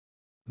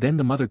Then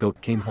the mother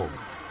goat came home.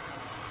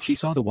 She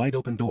saw the wide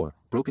open door,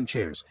 broken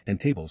chairs, and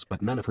tables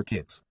but none of her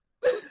kids.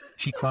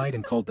 She cried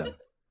and called them.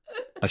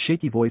 A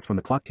shaky voice from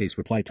the clock case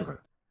replied to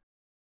her.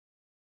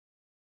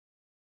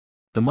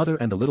 The mother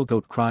and the little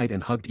goat cried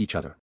and hugged each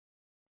other.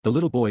 The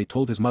little boy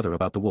told his mother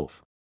about the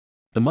wolf.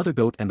 The mother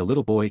goat and the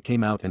little boy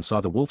came out and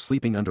saw the wolf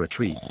sleeping under a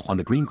tree, on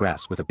the green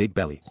grass with a big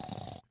belly.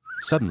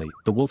 Suddenly,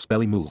 the wolf's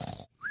belly moved.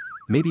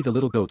 Maybe the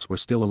little goats were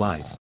still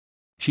alive.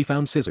 She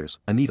found scissors,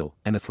 a needle,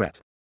 and a thread.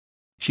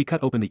 She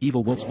cut open the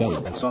evil wolf's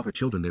belly and saw her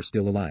children there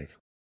still alive.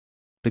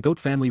 The goat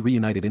family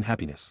reunited in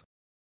happiness.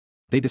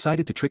 They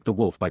decided to trick the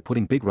wolf by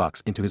putting big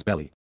rocks into his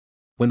belly.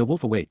 When the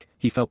wolf awake,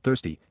 he felt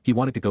thirsty, he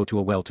wanted to go to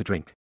a well to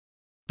drink.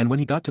 And when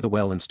he got to the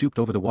well and stooped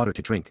over the water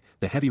to drink,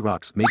 the heavy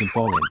rocks made him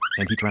fall in,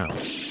 and he drowned.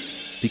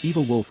 The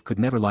evil wolf could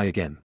never lie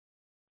again.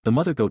 The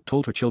mother goat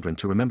told her children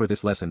to remember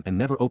this lesson and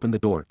never open the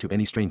door to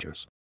any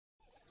strangers.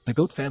 The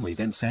goat family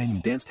then sang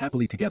and danced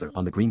happily together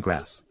on the green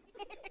grass.